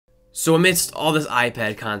So amidst all this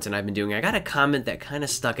iPad content I've been doing, I got a comment that kind of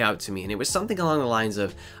stuck out to me, and it was something along the lines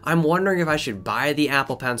of, I'm wondering if I should buy the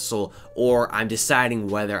Apple Pencil, or I'm deciding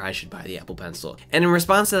whether I should buy the Apple Pencil. And in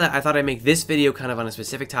response to that, I thought I'd make this video kind of on a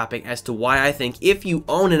specific topic as to why I think if you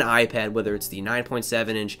own an iPad, whether it's the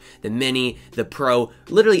 9.7 inch, the mini, the Pro,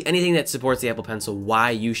 literally anything that supports the Apple Pencil,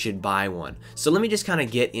 why you should buy one. So let me just kind of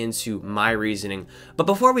get into my reasoning. But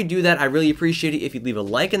before we do that, I really appreciate it if you'd leave a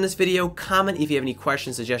like in this video, comment if you have any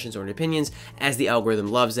questions, suggestions, or opinions, as the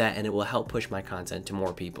algorithm loves that, and it will help push my content to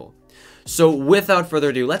more people. So without further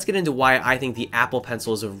ado, let's get into why I think the Apple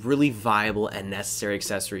Pencil is a really viable and necessary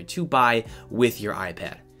accessory to buy with your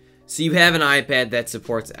iPad. So you have an iPad that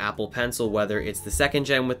supports Apple Pencil, whether it's the 2nd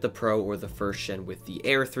gen with the Pro or the 1st gen with the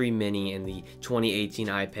Air 3 Mini and the 2018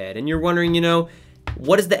 iPad, and you're wondering,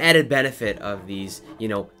 what is the added benefit of these,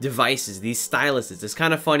 devices, these styluses? It's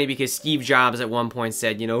kind of funny because Steve Jobs at one point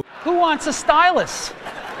said, who wants a stylus?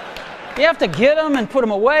 You have to get them and put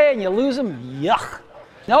them away and you lose them. Yuck.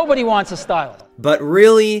 Nobody wants a stylus. But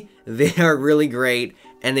really, they are really great,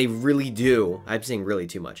 and they really do, I'm saying really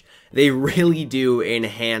too much, they really do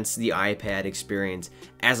enhance the iPad experience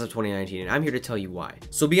as of 2019, and I'm here to tell you why.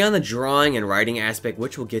 So beyond the drawing and writing aspect,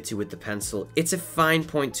 which we'll get to with the pencil, it's a fine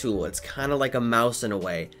point tool. It's kind of like a mouse in a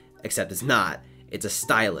way, except it's not. It's a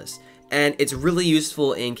stylus. And it's really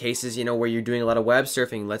useful in cases, where you're doing a lot of web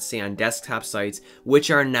surfing, let's say on desktop sites,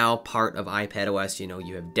 which are now part of iPadOS.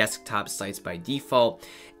 You have desktop sites by default.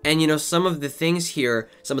 And, some of the things here,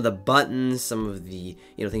 some of the buttons, some of the,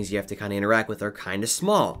 things you have to kind of interact with are kind of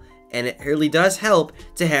small. And it really does help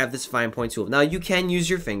to have this fine point tool. Now, you can use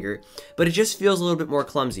your finger, but it just feels a little bit more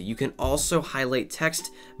clumsy. You can also highlight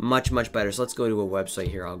text much, much better. So let's go to a website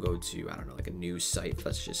here. I'll go to, I don't know, like a news site,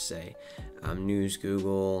 let's just say. News,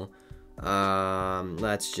 Google.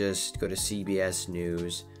 Let's just go to CBS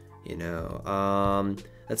News,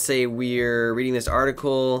 let's say we're reading this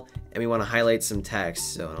article and we want to highlight some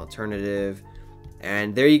text, so an alternative,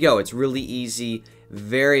 and there you go. It's really easy,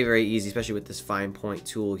 very, very easy, especially with this fine point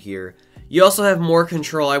tool here. You also have more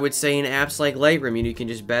control, I would say, in apps like Lightroom. You can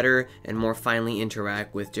just better and more finely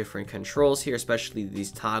interact with different controls here, especially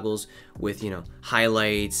these toggles with,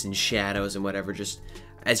 highlights and shadows and whatever, just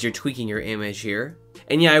as you're tweaking your image here.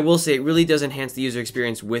 And yeah, I will say it really does enhance the user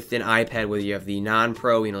experience with an iPad, whether you have the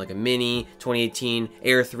non-Pro, like a Mini, 2018,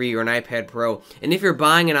 Air 3, or an iPad Pro. And if you're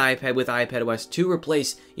buying an iPad with iPadOS to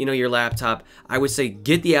replace, your laptop, I would say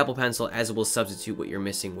get the Apple Pencil, as it will substitute what you're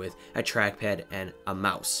missing with a trackpad and a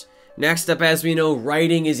mouse. Next up, as we know,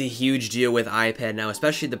 writing is a huge deal with iPad now,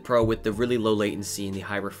 especially the Pro with the really low latency and the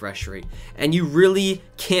high refresh rate. And you really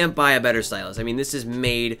can't buy a better stylus. I mean, this is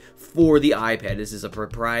made for the iPad. This is a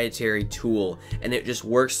proprietary tool, and it just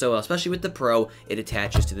works so well, especially with the Pro. It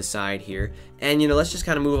attaches to the side here. And, let's just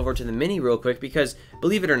kind of move over to the Mini real quick, because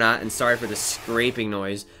believe it or not, and sorry for the scraping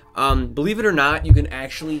noise, believe it or not, you can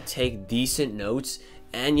actually take decent notes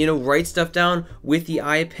and, write stuff down with the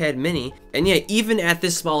iPad Mini. And yeah, even at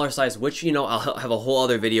this smaller size, which, I'll have a whole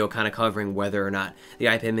other video kind of covering whether or not the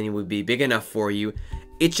iPad Mini would be big enough for you.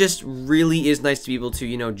 It just really is nice to be able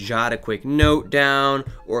to, jot a quick note down,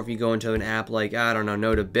 or if you go into an app like, I don't know,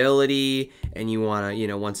 Notability, and you want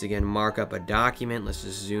to, once again, mark up a document. Let's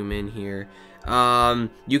just zoom in here.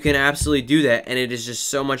 You can absolutely do that, and it is just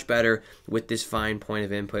so much better with this fine point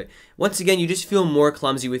of input. Once again, you just feel more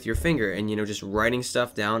clumsy with your finger, and just writing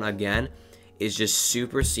stuff down again is just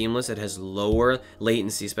super seamless. It has lower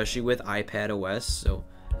latency, especially with iPadOS. So,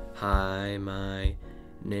 hi, my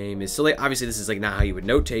name is, so obviously this is not how you would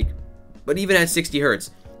note take, but even at 60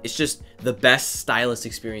 Hertz, it's just the best stylus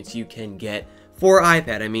experience you can get for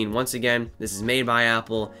iPad. I mean, once again, this is made by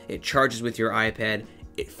Apple. It charges with your iPad.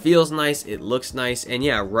 It feels nice, it looks nice, and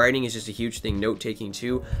yeah, writing is just a huge thing. Note-taking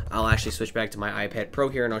too. I'll actually switch back to my iPad Pro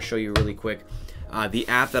here, and I'll show you really quick the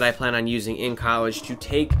app that I plan on using in college to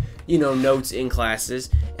take, notes in classes,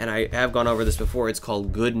 and I have gone over this before. It's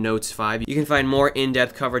called Good Notes 5. You can find more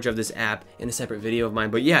in-depth coverage of this app in a separate video of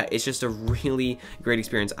mine, but yeah, it's just a really great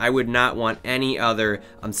experience. I would not want any other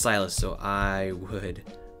stylus, so I would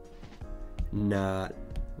not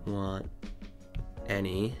want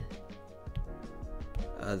any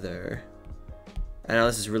other. I know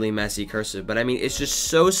this is really messy cursive, but I mean, it's just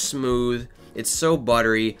so smooth. It's so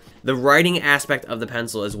buttery. The writing aspect of the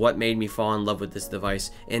pencil is what made me fall in love with this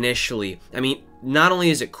device initially. I mean, not only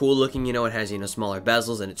is it cool looking, you know, it has, you know, smaller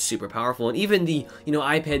bezels and it's super powerful, and even the, you know,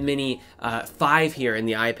 iPad mini 5 here and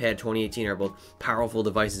the iPad 2018 are both powerful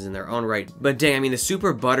devices in their own right. But dang, I mean, the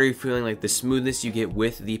super buttery feeling, like the smoothness you get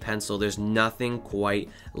with the pencil, there's nothing quite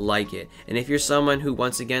like it. And if you're someone who,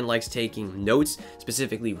 once again, likes taking notes,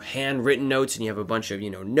 specifically handwritten notes, and you have a bunch of, you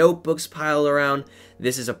know, notebooks piled around,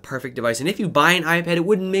 this is a perfect device. And if you buy an iPad, it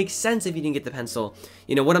wouldn't make sense if you didn't get the pencil.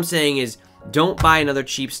 You know, what I'm saying is, don't buy another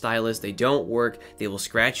cheap stylus. They don't work. They will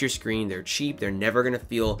scratch your screen. They're cheap. They're never going to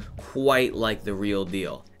feel quite like the real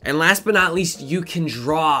deal. And last but not least, you can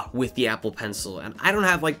draw with the Apple Pencil. And I don't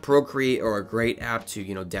have like Procreate or a great app to,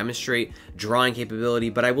 you know, demonstrate drawing capability,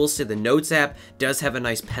 but I will say the Notes app does have a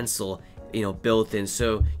nice pencil, you know, built in.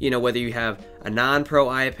 So, you know, whether you have a non-pro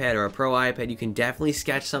iPad or a pro iPad, you can definitely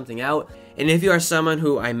sketch something out. And if you are someone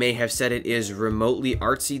who, I may have said it, is remotely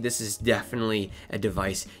artsy, this is definitely a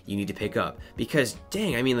device you need to pick up. Because,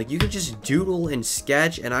 dang, I mean, like, you can just doodle and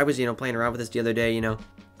sketch, and I was, you know, playing around with this the other day, you know.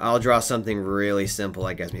 I'll draw something really simple,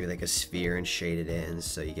 I guess maybe like a sphere and shade it in.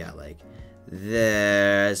 So you got like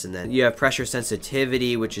this, and then you have pressure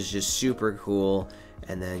sensitivity, which is just super cool.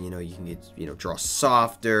 And then, you know, you can get, you know, draw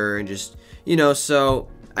softer and just, you know, so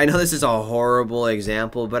I know this is a horrible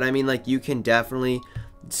example, but I mean, like, you can definitely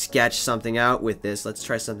sketch something out with this. Let's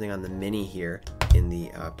try something on the mini here. In the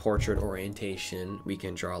portrait orientation, we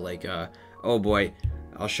can draw like, oh boy,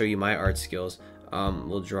 I'll show you my art skills.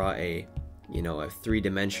 We'll draw a, you know, a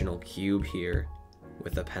 3-dimensional cube here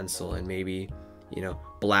with a pencil, and maybe, you know,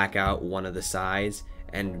 black out one of the sides.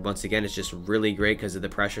 And once again, it's just really great because of the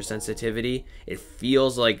pressure sensitivity. It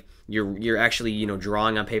feels like you're actually, you know,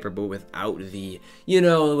 drawing on paper, but without the, you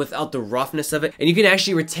know, without the roughness of it. And you can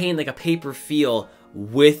actually retain like a paper feel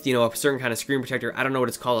with, you know, a certain kind of screen protector. I don't know what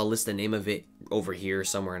it's called. I'll list the name of it over here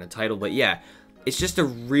somewhere in a title, but yeah, it's just a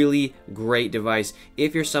really great device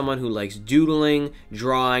if you're someone who likes doodling,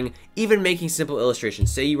 drawing, even making simple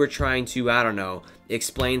illustrations. Say you were trying to, I don't know,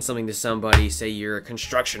 explain something to somebody. Say you're a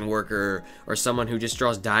construction worker or someone who just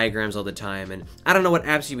draws diagrams all the time. And I don't know what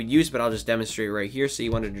apps you would use, but I'll just demonstrate right here. So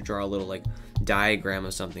you wanted to draw a little like diagram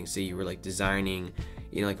of something. Say you were like designing,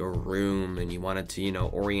 you know, like a room, and you wanted to, you know,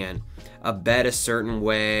 orient a bed a certain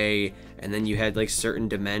way, and then you had like certain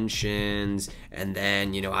dimensions, and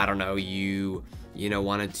then, you know, I don't know, you know,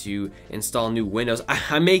 wanted to install new windows.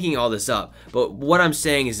 I'm making all this up, but what I'm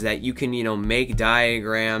saying is that you can, you know, make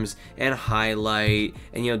diagrams and highlight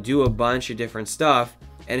and, you know, do a bunch of different stuff,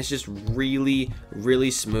 and it's just really,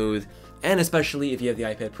 really smooth. And especially if you have the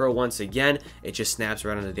iPad Pro, once again, it just snaps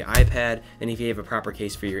right onto the iPad. And if you have a proper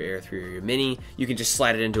case for your Air 3 or your Mini, you can just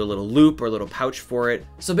slide it into a little loop or a little pouch for it.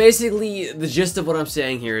 So basically, the gist of what I'm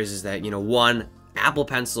saying here is that, you know, one, Apple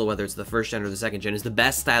Pencil, whether it's the first gen or the second gen, is the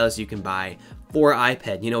best stylus you can buy for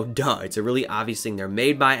iPad. You know, duh, it's a really obvious thing. They're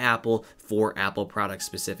made by Apple for Apple products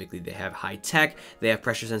specifically. They have high tech, they have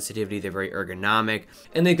pressure sensitivity, they're very ergonomic,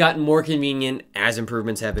 and they've gotten more convenient as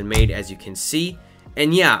improvements have been made, as you can see.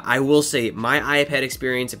 And yeah, I will say my iPad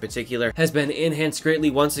experience in particular has been enhanced greatly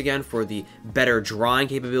once again for the better drawing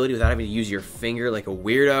capability without having to use your finger like a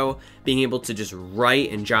weirdo, being able to just write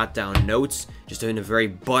and jot down notes just in a very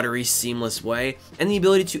buttery, seamless way, and the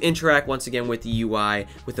ability to interact once again with the UI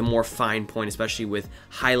with a more fine point, especially with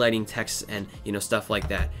highlighting text and, you know, stuff like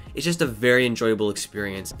that. It's just a very enjoyable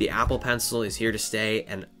experience. The Apple Pencil is here to stay,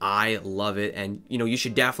 and I love it. And, you know, you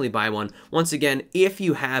should definitely buy one, once again, if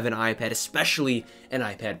you have an iPad, especially an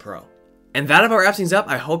iPad Pro. And that about wraps things up.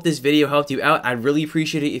 I hope this video helped you out. I'd really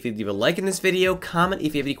appreciate it if you'd leave a like in this video, comment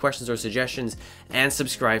if you have any questions or suggestions, and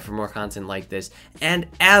subscribe for more content like this. And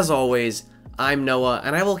as always, I'm Noah,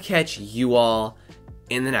 and I will catch you all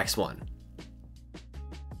in the next one.